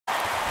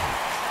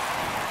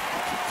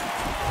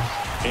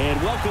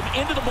And welcome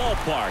into the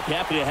ballpark.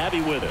 Happy to have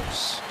you with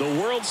us. The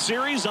World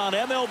Series on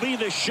MLB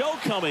The Show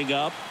coming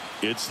up.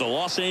 It's the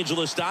Los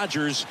Angeles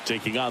Dodgers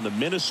taking on the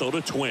Minnesota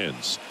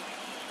Twins.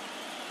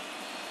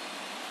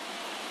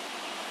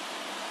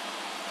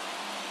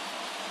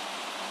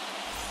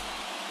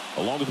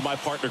 Along with my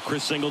partner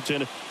Chris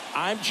Singleton,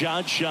 I'm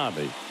John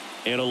Shammy.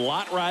 And a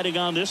lot riding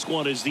on this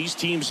one as these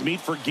teams meet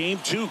for game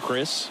 2,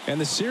 Chris.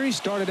 And the series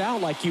started out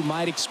like you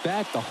might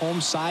expect. The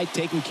home side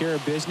taking care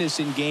of business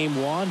in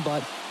game 1.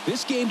 But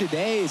this game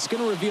today is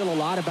going to reveal a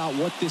lot about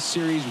what this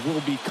series will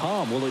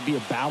become. Will it be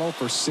a battle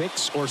for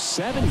 6 or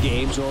 7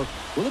 games, or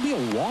will it be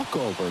a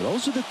walkover?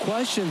 Those are the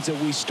questions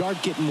that we start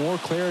getting more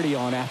clarity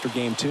on after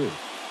game 2.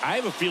 I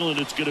have a feeling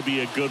it's going to be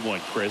a good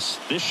one, Chris.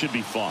 This should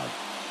be fun.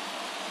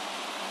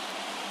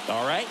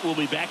 All right, we'll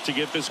be back to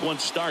get this one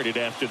started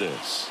after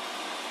this.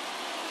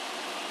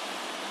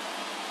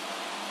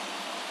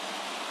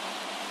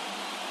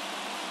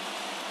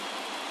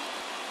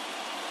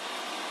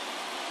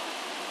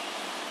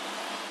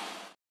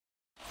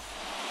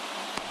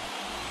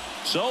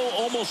 So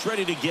almost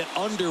ready to get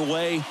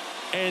underway,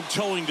 and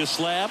towing the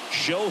slab,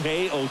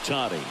 Shohei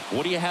Ohtani.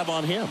 What do you have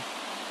on him?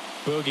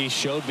 Boogie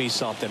showed me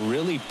something.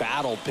 Really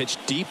battled,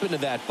 pitched deep into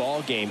that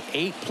ball game.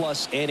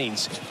 8+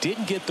 innings.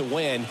 Didn't get the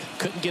win.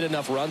 Couldn't get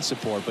enough run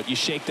support. But you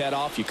shake that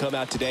off. You come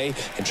out today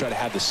and try to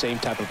have the same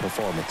type of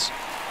performance.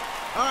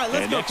 All right,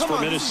 let's and go. next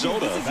for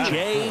Minnesota,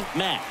 Jay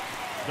Mack.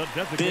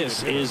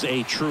 This is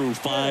a true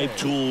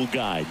 5-tool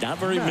guy. Not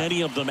very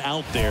many of them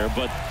out there,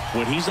 but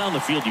when he's on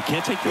the field, you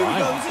can't take your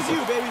eye off. This is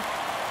you, baby.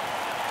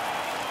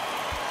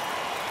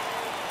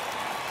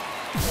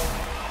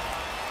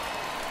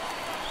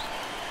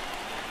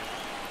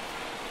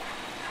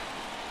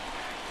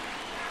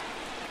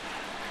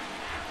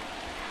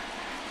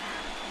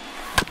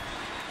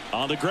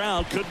 On the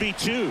ground, could be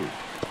 2.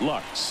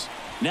 Lux.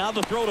 Now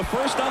the throw to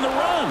first on the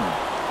run.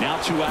 Now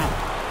 2 out.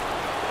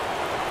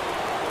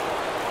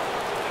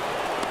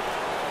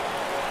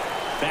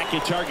 Back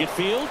at target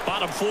field,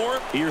 bottom 4.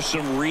 Here's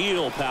some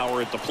real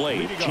power at the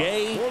plate.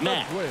 Jay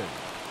Mack.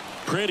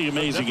 Pretty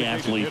amazing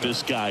athlete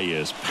this guy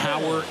is.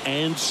 Power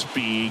and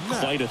speed,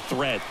 quite a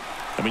threat.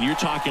 I mean, you're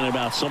talking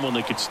about someone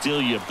that could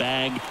steal you a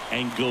bag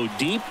and go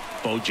deep.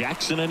 Bo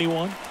Jackson,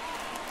 anyone?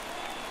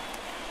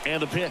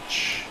 And the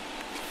pitch.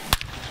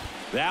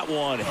 That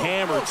one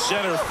hammered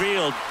center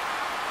field.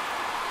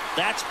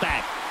 That's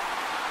back.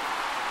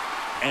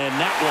 And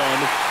that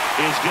one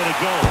is going to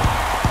go.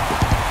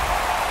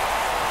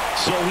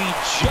 So he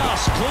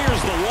just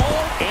clears the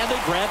wall, and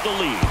they grab the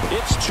lead.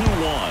 It's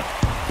 2-1.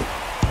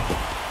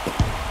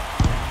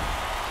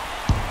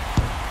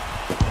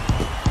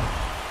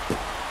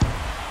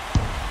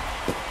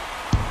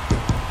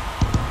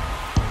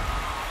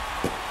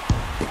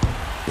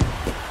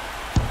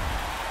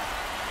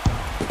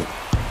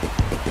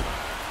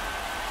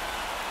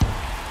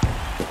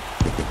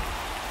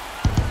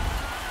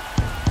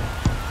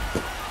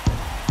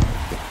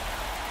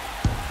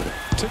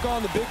 Took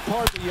on the big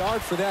part of the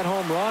yard for that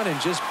home run and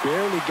just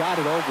barely got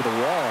it over the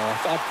wall. I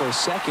thought for a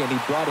second he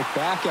brought it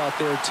back out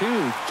there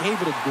too.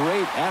 Gave it a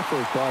great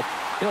effort, but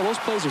you know, those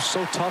plays are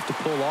so tough to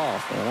pull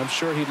off, and I'm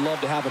sure he'd love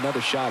to have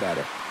another shot at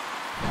it.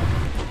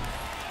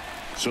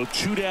 So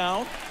 2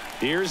 down.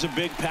 Here's a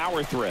big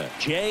power threat.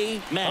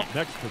 Jay Mack.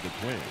 Next to the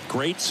Twins.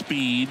 Great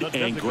speed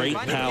and great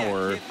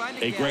power.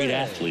 A great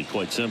athlete,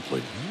 quite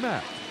simply.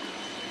 Mack.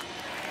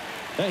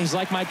 He's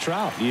like Mike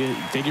Trout. You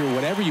figure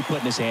whatever you put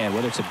in his hand,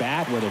 whether it's a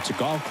bat, whether it's a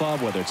golf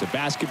club, whether it's a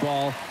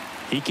basketball,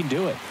 he can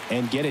do it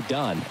and get it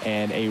done.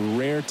 And a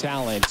rare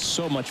talent,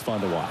 so much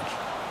fun to watch.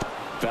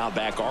 Foul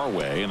back our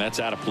way, and that's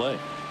out of play.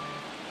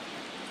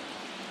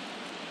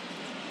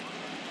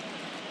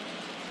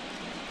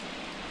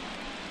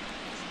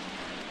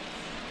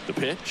 The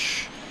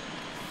pitch.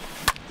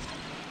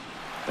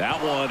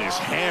 That one is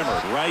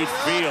hammered right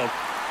field.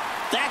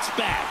 That's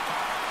back.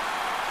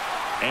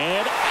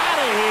 And out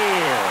of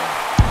here.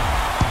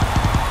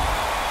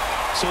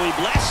 So he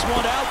blasts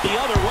one out the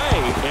other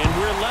way, and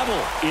we're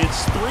level.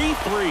 It's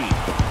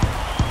 3-3.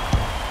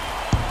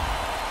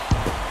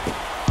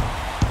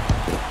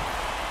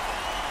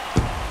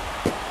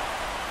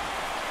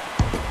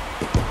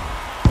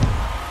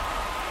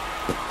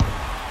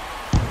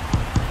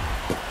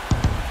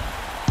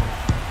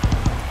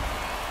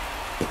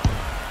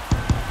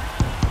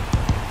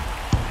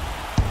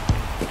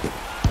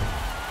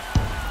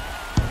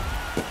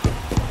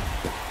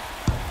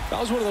 That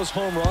was one of those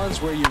home runs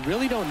where you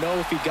really don't know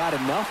if he got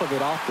enough of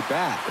it off the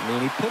bat. I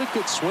mean, he put a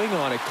good swing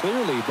on it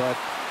clearly, but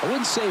I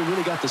wouldn't say he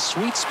really got the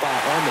sweet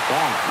spot on the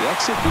bat. The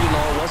exit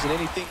velo wasn't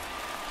anything.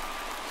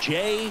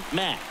 Jay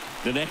Mack,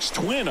 the next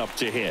Twin up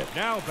to hit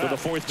Now for the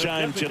 4th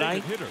time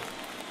tonight.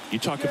 You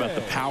talk about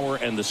the power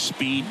and the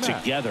speed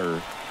together.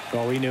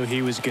 Well, we knew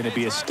he was going to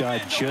be a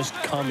stud just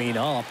coming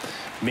up,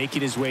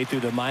 making his way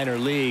through the minor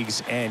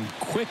leagues, and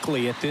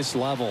quickly at this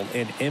level,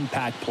 an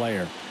impact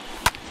player.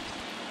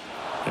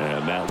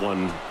 And that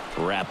one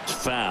wrapped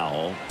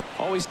foul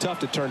Always tough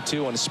to turn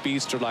two on a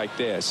speedster like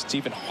this. It's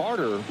even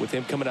harder with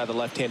him coming out of the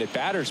left-handed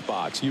batter's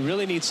box. You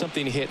really need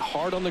something to hit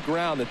hard on the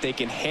ground that they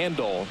can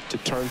handle to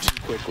turn two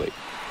quickly.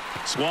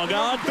 Swung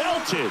on,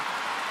 belted.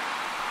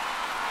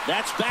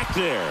 That's back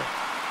there.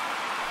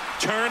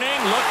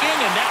 Turning, looking,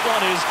 and that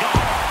one is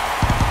gone.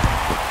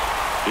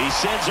 He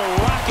sends a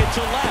rocket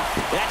to left.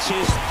 That's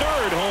his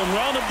third home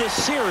run of the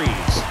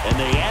series, and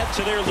they add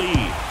to their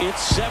lead.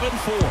 It's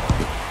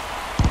 7-4.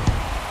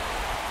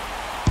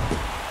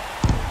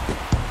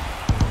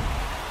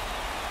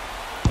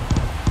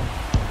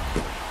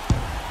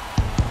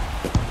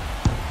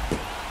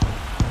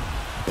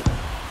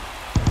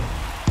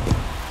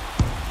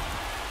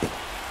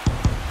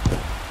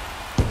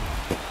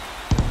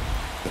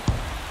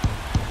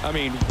 I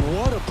mean,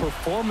 what a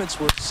performance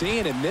we're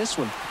seeing in this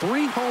one.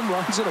 3 home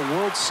runs in a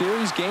World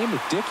Series game.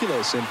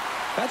 Ridiculous. And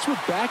that's what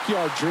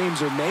backyard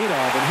dreams are made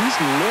of. And he's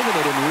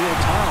living it in real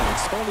time.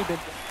 It's only been...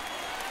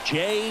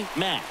 J.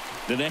 Mack,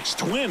 the next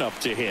twin up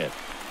to hit.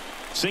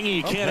 Singy,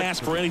 you can't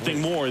ask for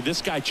anything more.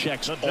 This guy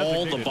checks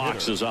all the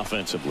boxes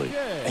offensively.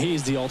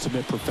 He's the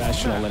ultimate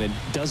professional, and it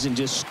doesn't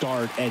just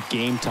start at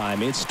game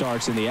time. It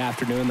starts in the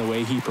afternoon, the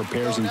way he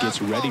prepares and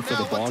gets ready for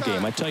the ball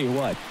game. I tell you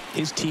what,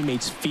 his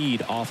teammates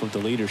feed off of the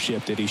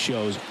leadership that he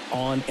shows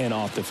on and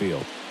off the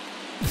field.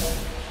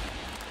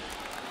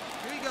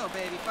 Here you go,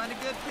 baby. Find a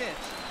good pitch.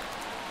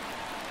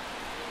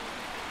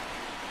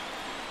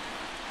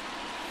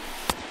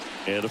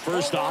 And the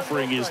first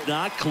offering is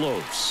not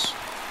close.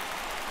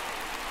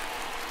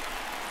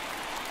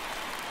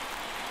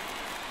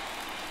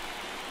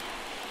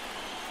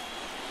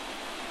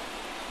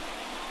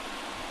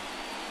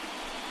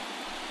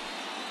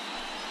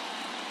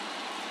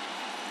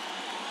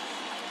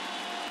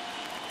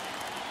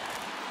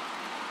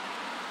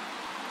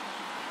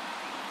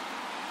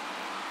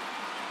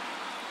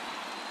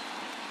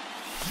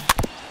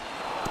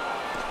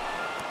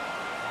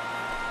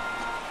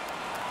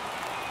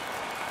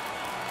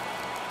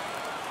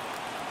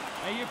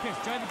 Hey, your pitch.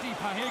 Drive it deep.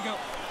 Here you go.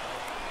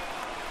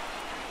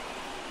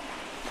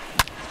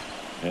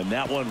 And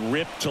that one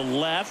ripped to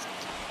left.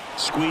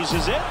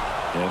 Squeezes it.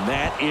 And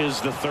that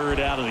is the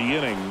third out of the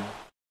inning.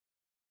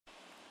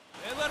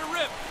 Hey, let it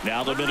rip.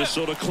 Now the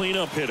Minnesota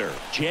cleanup hitter,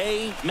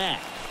 J.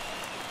 Mack.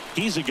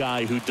 He's a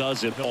guy who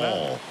does it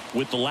all.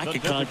 With the lack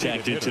of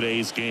contact in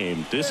today's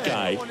game, this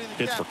guy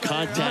hits for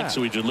contact,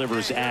 so he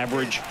delivers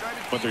average,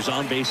 but there's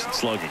on-base and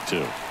slugging,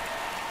 too.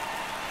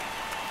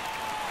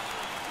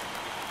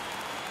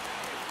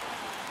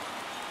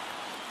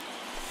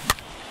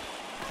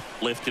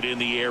 Lifted in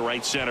the air,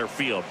 right center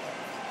field.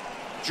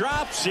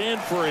 Drops in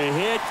for a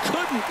hit.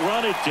 Couldn't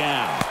run it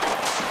down.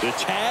 The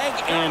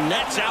tag, and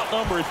that's out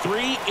number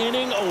 3,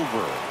 inning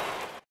over.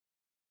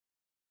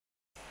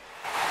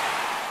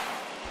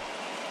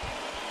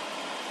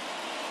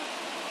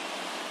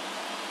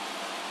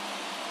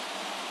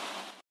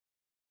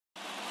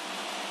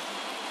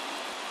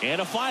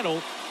 And a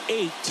final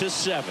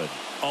 8-7.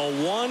 A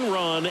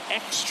 1-run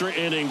extra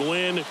inning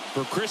win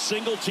for Chris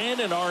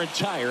Singleton and our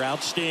entire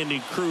outstanding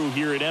crew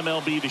here at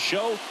MLB The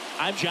Show.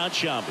 I'm John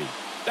Sciambi.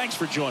 Thanks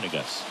for joining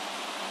us.